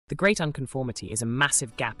The Great Unconformity is a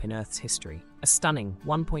massive gap in Earth's history, a stunning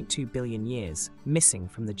 1.2 billion years missing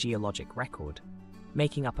from the geologic record,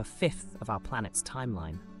 making up a fifth of our planet's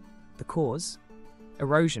timeline. The cause?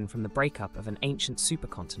 Erosion from the breakup of an ancient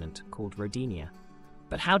supercontinent called Rodinia.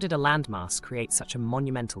 But how did a landmass create such a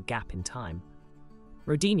monumental gap in time?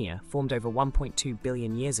 Rodinia, formed over 1.2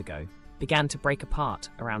 billion years ago, began to break apart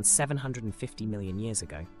around 750 million years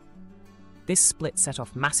ago. This split set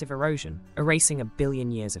off massive erosion, erasing a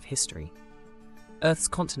billion years of history. Earth's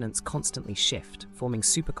continents constantly shift, forming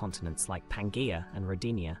supercontinents like Pangaea and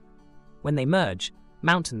Rodinia. When they merge,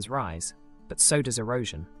 mountains rise, but so does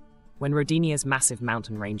erosion. When Rodinia's massive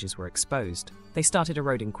mountain ranges were exposed, they started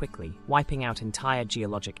eroding quickly, wiping out entire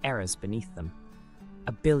geologic eras beneath them.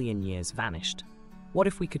 A billion years vanished. What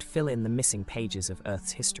if we could fill in the missing pages of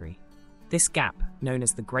Earth's history? This gap, known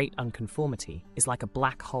as the Great Unconformity, is like a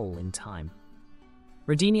black hole in time.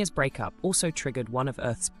 Rodinia's breakup also triggered one of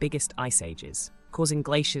Earth's biggest ice ages, causing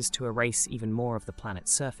glaciers to erase even more of the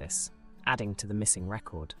planet's surface, adding to the missing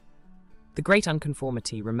record. The Great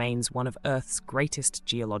Unconformity remains one of Earth's greatest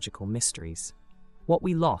geological mysteries. What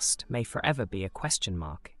we lost may forever be a question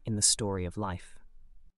mark in the story of life.